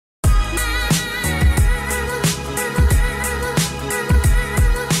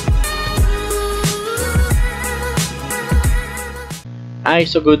Hi,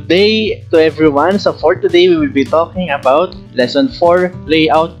 so good day to everyone. So for today, we will be talking about Lesson 4,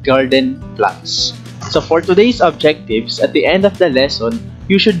 Layout Garden Plots. So for today's objectives, at the end of the lesson,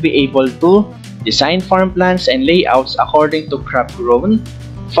 you should be able to design farm plans and layouts according to crop grown,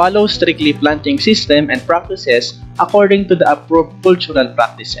 follow strictly planting system and practices according to the approved cultural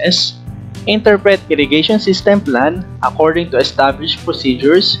practices, interpret irrigation system plan according to established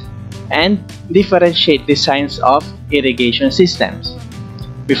procedures, and differentiate designs of irrigation systems.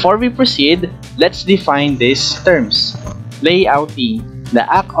 Before we proceed, let's define these terms. Layouting, the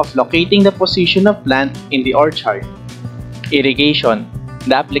act of locating the position of plant in the orchard. Irrigation,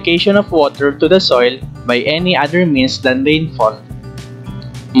 the application of water to the soil by any other means than rainfall.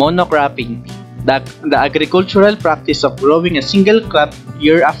 Monocropping, the agricultural practice of growing a single crop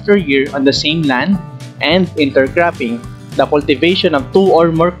year after year on the same land. And intercropping, the cultivation of two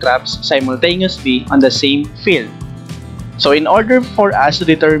or more crops simultaneously on the same field. So in order for us to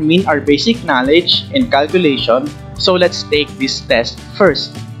determine our basic knowledge in calculation, so let's take this test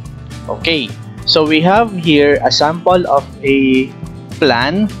first. Okay, so we have here a sample of a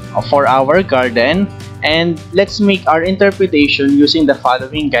plan for our garden, and let's make our interpretation using the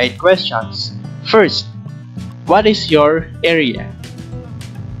following guide questions. First, what is your area?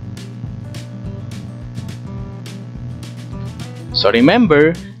 So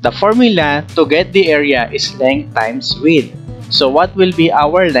remember, the formula to get the area is length times width. So what will be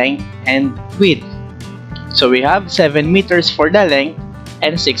our length and width? So we have 7 meters for the length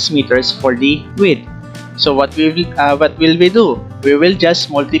and 6 meters for the width. So what will we do? We will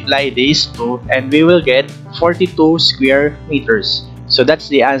just multiply these two and we will get 42 square meters. So that's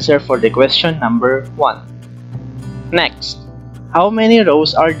the answer for the question number 1. Next, how many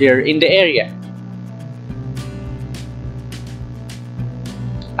rows are there in the area?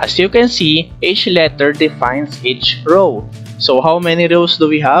 As you can see, each letter defines each row. So how many rows do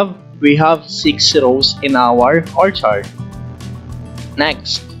we have? We have 6 rows in our orchard.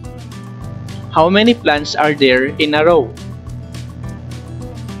 Next, how many plants are there in a row?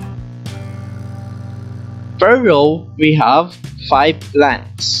 Per row, we have 5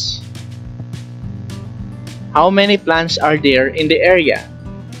 plants. How many plants are there in the area?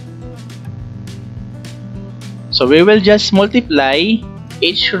 So we will just multiply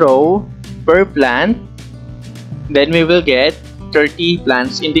each row per plant, then we will get 30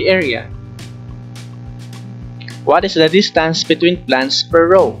 plants in the area. What is the distance between plants per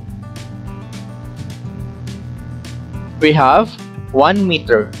row? We have 1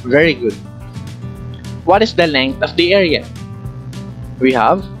 meter. Very good. What is the length of the area? We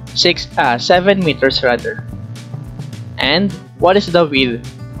have 7 meters rather. And what is the width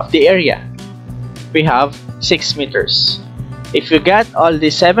of the area? We have 6 meters. If you got all the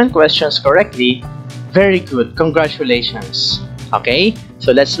 7 questions correctly, very good, congratulations. Okay,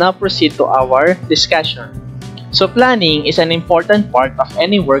 so let's now proceed to our discussion. So planning is an important part of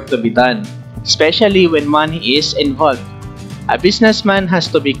any work to be done, especially when money is involved. A businessman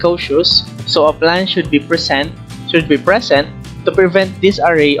has to be cautious, so a plan should be present to prevent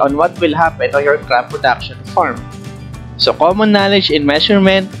disarray on what will happen on your crop production farm. So common knowledge in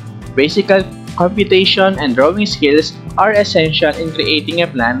measurement, basic computation, and drawing skills are essential in creating a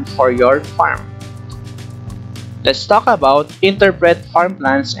plan for your farm. Let's talk about interpret farm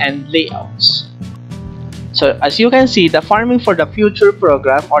plans and layouts. So as you can see, the Farming for the Future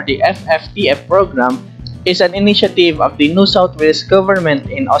program, or the FFTF program, is an initiative of the New South Wales government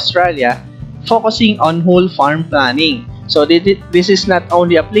in Australia focusing on whole farm planning. So this is not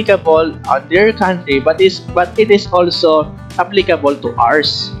only applicable on their country, but it is also applicable to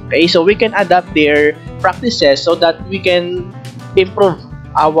ours. Okay, so we can adapt their practices so that we can improve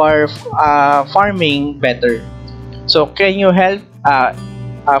our farming better. So can you help?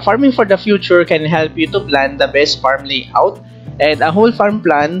 Farming for the Future can help you to plan the best farm layout, and a whole farm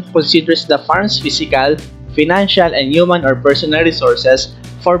plan considers the farm's physical, financial, and human or personal resources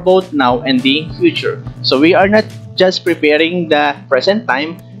for both now and the future. So we are not just preparing the present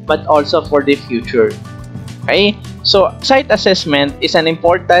time, but also for the future. Okay, so site assessment is an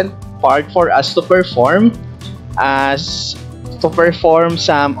important part for us to perform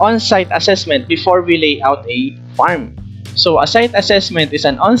some on-site assessment before we lay out a farm. So a site assessment is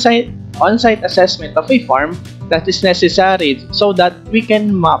an on-site assessment of a farm that is necessary so that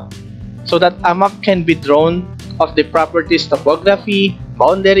a map can be drawn of the properties, topography,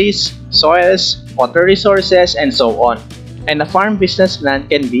 boundaries, soils, water resources, and so on. And a farm business plan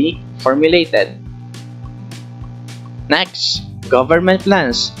can be formulated. Next, government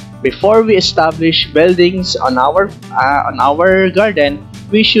plans. Before we establish buildings on our garden,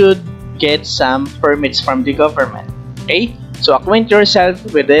 we should get some permits from the government. Okay, So acquaint yourself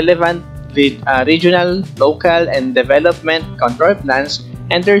with relevant regional, local, and development control plans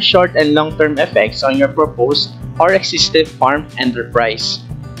and their short and long-term effects on your proposed or existing farm enterprise.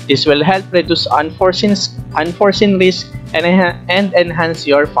 This will help reduce unforeseen risk and enhance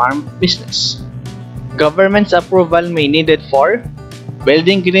your farm business. Government's approval may be needed for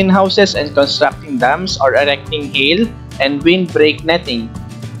building greenhouses and constructing dams or erecting hail and windbreak netting,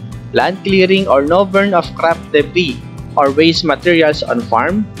 land clearing or no burn of crop debris or waste materials on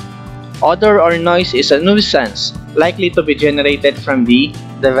farm. Odor or noise is a nuisance likely to be generated from the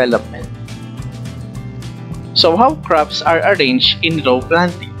development. So how crops are arranged in row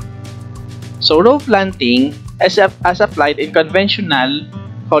planting? So row planting, as applied in conventional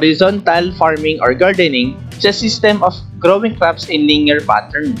horizontal farming or gardening, is a system of growing crops in linear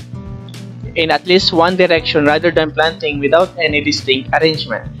pattern in at least one direction rather than planting without any distinct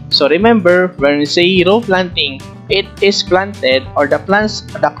arrangement. So remember, when we say row planting, it is planted or the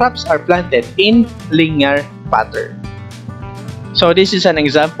crops are planted in linear pattern. So this is an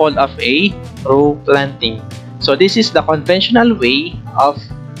example of a row planting. So this is the conventional way of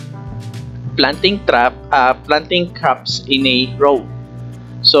planting crops in a row.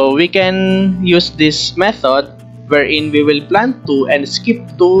 So we can use this method wherein we will plant 2 and skip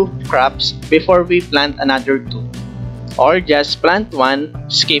 2 crops before we plant another 2, or just plant 1,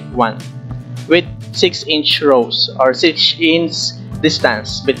 skip 1, with 6-inch rows or 6-inch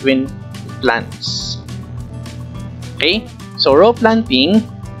distance between plants. Okay, so row planting.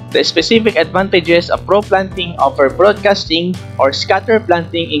 The specific advantages of row planting over broadcasting or scatter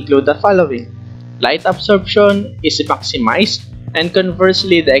planting include the following. Light absorption is maximized, and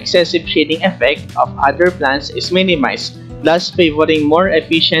conversely, the excessive shading effect of other plants is minimized, thus favoring more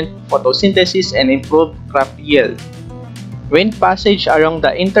efficient photosynthesis and improved crop yield. Wind passage along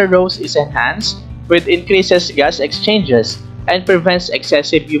the interrows is enhanced, which increases gas exchanges and prevents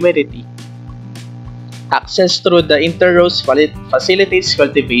excessive humidity. Access through the interrows facilitates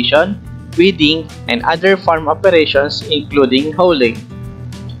cultivation, weeding, and other farm operations including hoeing.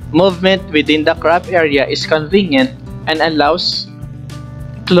 Movement within the crop area is convenient and allows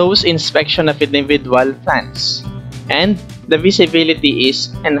close inspection of individual plants, and the visibility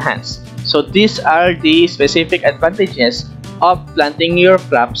is enhanced. So these are the specific advantages of planting your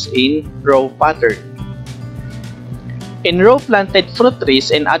crops in row pattern. In row planted fruit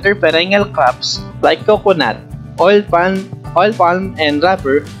trees and other perennial crops like coconut, oil palm, and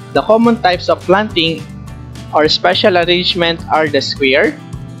rubber, the common types of planting or special arrangement are the square,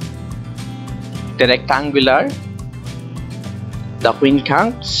 the rectangular, the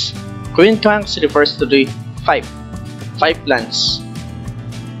quincunx. Quincunx refers to the five plants,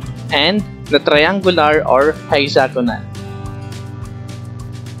 and the triangular or hexagonal.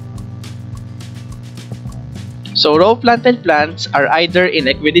 So row planted plants are either in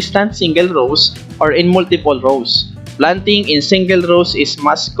equidistant single rows or in multiple rows. Planting in single rows is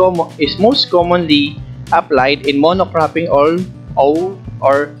most commonly applied in monocropping or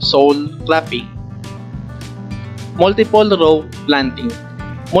sole cropping. Multiple row planting.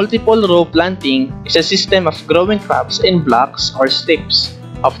 Multiple row planting is a system of growing crops in blocks or strips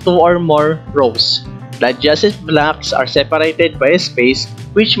of 2 or more rows. The adjacent blocks are separated by a space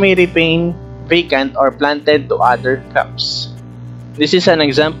which may remain vacant or planted to other crops. This is an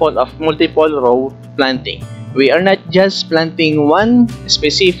example of multiple row planting. We are not just planting one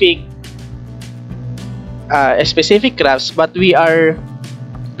specific crops, but we are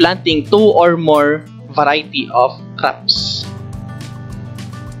planting 2 or more variety of crops.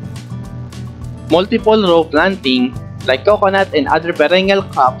 Multiple row planting, like coconut and other perennial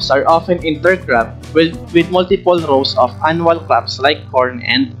crops, are often intercropped with multiple rows of annual crops like corn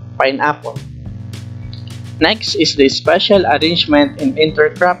and pineapple. Next is the special arrangement in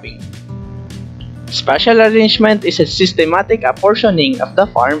intercropping. Special arrangement is a systematic apportioning of the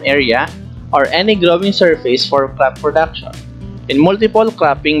farm area or any growing surface for crop production. In multiple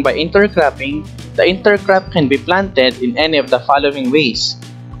cropping by intercropping, the intercrop can be planted in any of the following ways: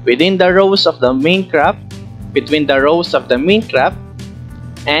 within the rows of the main crop, between the rows of the main crop,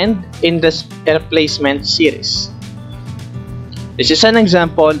 and in the replacement series. This is an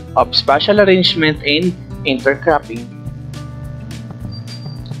example of special arrangement in intercropping.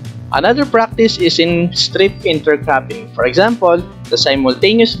 Another practice is in strip intercropping. For example, the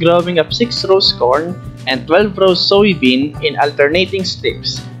simultaneous growing of 6 rows corn and 12 rows soybean in alternating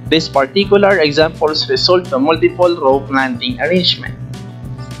strips. These particular examples result from multiple row planting arrangement.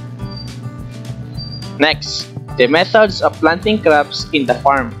 Next, the methods of planting crops in the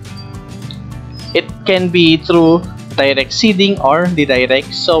farm. It can be through direct seeding or the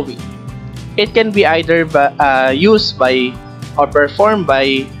direct sowing. It can be either used by or performed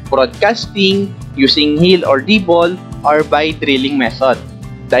by broadcasting, using heel or D-ball, or by drilling method.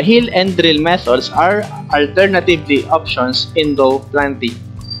 The heel and drill methods are alternatively options in row planting,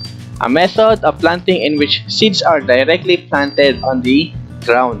 a method of planting in which seeds are directly planted on the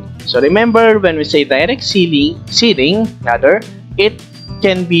ground. So remember, when we say direct seeding, it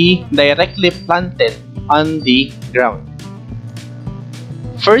can be directly planted on the ground.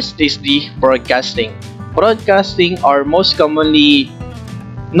 First is the broadcasting. Broadcasting, or most commonly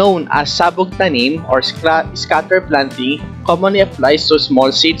known as sabog tanim or scatter planting, commonly applies to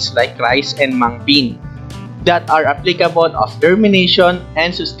small seeds like rice and mung bean that are applicable of germination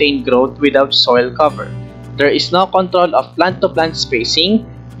and sustained growth without soil cover. There is no control of plant-to-plant spacing.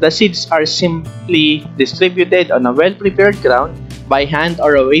 The seeds are simply distributed on a well-prepared ground by hand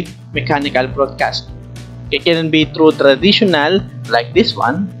or with mechanical broadcast. It can be through traditional like this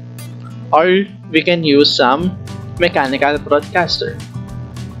one, or we can use some mechanical broadcaster.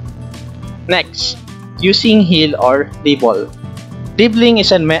 Next, using heel or dibble. Dibbling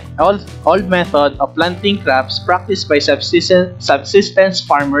is an old method of planting crops practiced by subsistence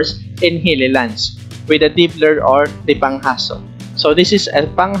farmers in hilly lands with a dibbler or the panghaso. So this is a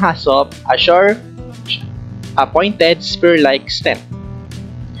panghaso, a short, a pointed spear-like stem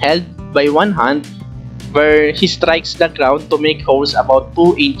held by one hand, where he strikes the ground to make holes about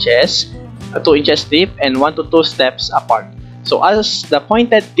 2 inches deep and 1 to 2 steps apart. So as the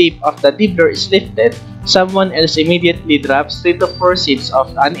pointed tip of the dibbler is lifted, someone else immediately drops 3 to 4 seeds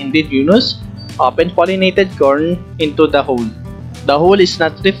of an indigenous, often pollinated corn into the hole. The hole is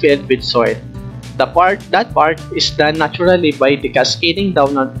not refilled with soil. That part is done naturally by the cascading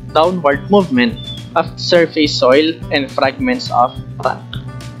downward movement of surface soil and fragments of rock.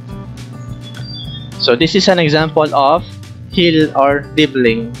 So this is an example of heel or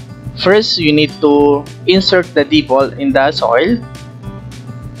dibbling. First, you need to insert the dibble in the soil,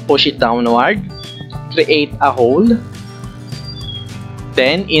 push it downward, create a hole,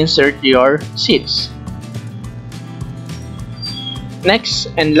 then insert your seeds. Next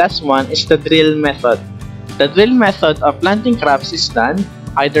and last one is the drill method. The drill method of planting crops is done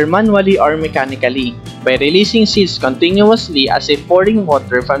either manually or mechanically by releasing seeds continuously as if pouring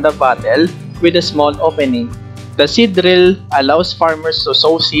water from the bottle with a small opening. The seed drill allows farmers to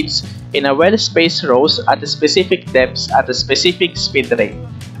sow seeds in a well-spaced rows at a specific depths at a specific speed rate.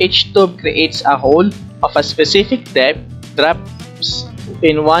 Each tube creates a hole of a specific depth, drops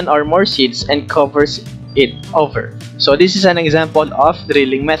in one or more seeds, and covers it over. So this is an example of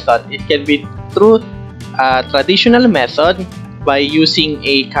drilling method. It can be through a traditional method by using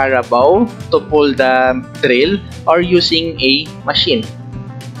a carabao to pull the drill or using a machine.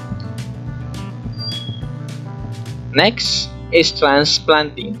 Next is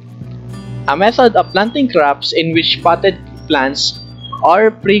transplanting, a method of planting crops in which potted plants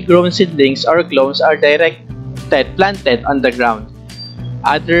or pre-grown seedlings or clones are planted on the ground,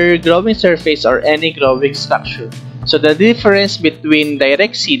 other growing surface, or any growing structure. So the difference between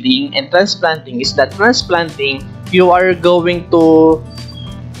direct seeding and transplanting is that transplanting, you are going to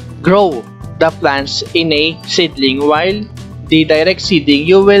grow the plants in a seedling, while the direct seeding,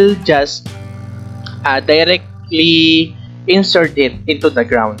 you will just directly insert it into the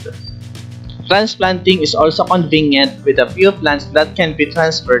ground. Transplanting is also convenient with a few plants that can be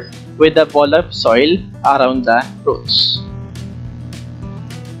transferred with a ball of soil around the roots.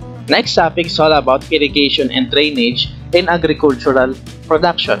 Next topic is all about irrigation and drainage in agricultural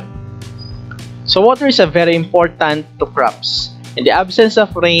production. So water is very important to crops. In the absence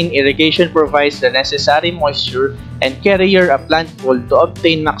of rain, irrigation provides the necessary moisture and carrier a plant pool to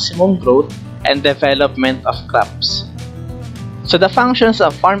obtain maximum growth and development of crops. So the functions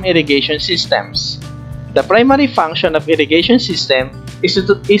of farm irrigation systems. The primary function of irrigation system is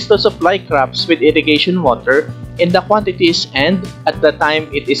to supply crops with irrigation water in the quantities and at the time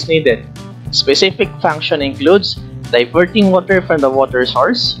it is needed. Specific function includes diverting water from the water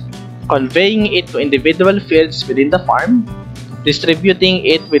source, conveying it to individual fields within the farm, distributing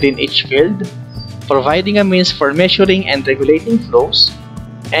it within each field, providing a means for measuring and regulating flows,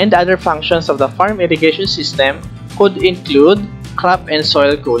 and other functions of the farm irrigation system could include crop and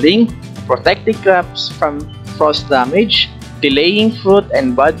soil cooling, protecting crops from frost damage, delaying fruit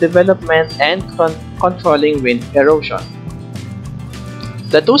and bud development, and controlling wind erosion.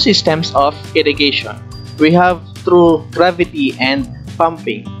 The two systems of irrigation we have through gravity and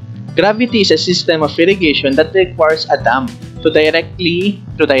pumping. Gravity is a system of irrigation that requires a dam to direct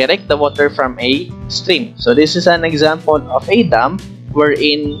the water from a stream. So this is an example of a dam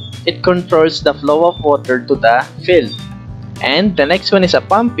wherein it controls the flow of water to the field. And the next one is a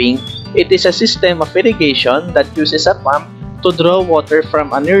pumping. It is a system of irrigation that uses a pump to draw water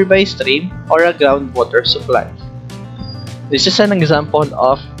from a nearby stream or a groundwater supply. This is an example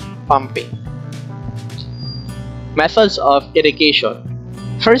of pumping. Methods of irrigation.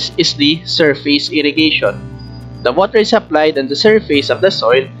 First is the surface irrigation. The water is applied on the surface of the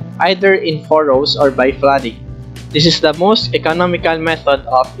soil either in furrows or by flooding. This is the most economical method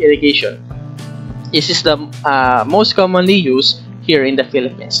of irrigation. This is the most commonly used here in the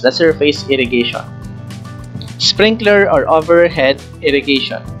Philippines, the surface irrigation. Sprinkler or overhead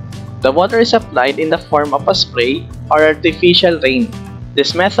irrigation. The water is applied in the form of a spray or artificial rain.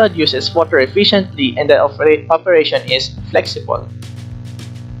 This method uses water efficiently and the operation is flexible.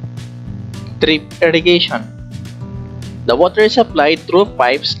 Drip irrigation. The water is applied through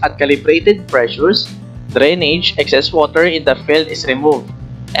pipes at calibrated pressures. Drainage, excess water in the field is removed.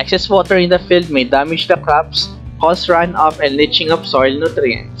 Excess water in the field may damage the crops, cause runoff and leaching of soil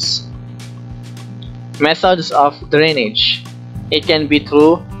nutrients. Methods of drainage. It can be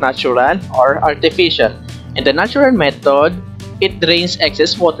through natural or artificial. In the natural method, it drains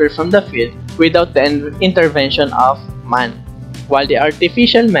excess water from the field without the intervention of man, while the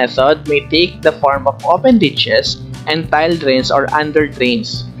artificial method may take the form of open ditches and tile drains or under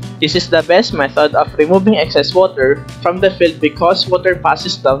drains. This is the best method of removing excess water from the field because water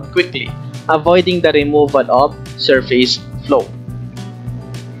passes down quickly, avoiding the removal of surface flow.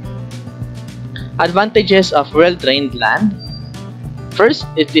 Advantages of well-drained land. First,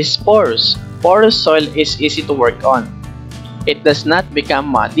 it is porous. Porous soil is easy to work on. It does not become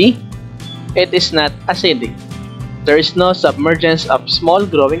muddy. It is not acidic. There is no submergence of small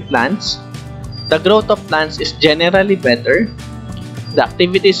growing plants. The growth of plants is generally better. The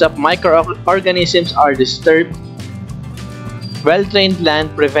activities of microorganisms are disturbed. Well-drained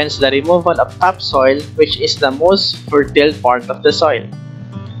land prevents the removal of topsoil, which is the most fertile part of the soil.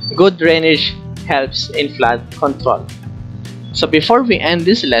 Good drainage helps in flood control. So before we end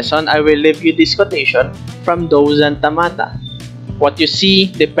this lesson, I will leave you this quotation from Dozan Tamata. What you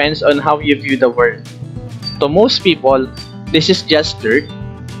see depends on how you view the world. To most people, this is just dirt.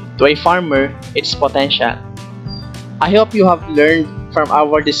 To a farmer, it's potential. I hope you have learned from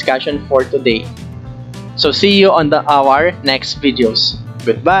our discussion for today. So see you on our next videos.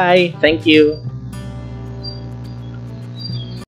 Goodbye. Thank you.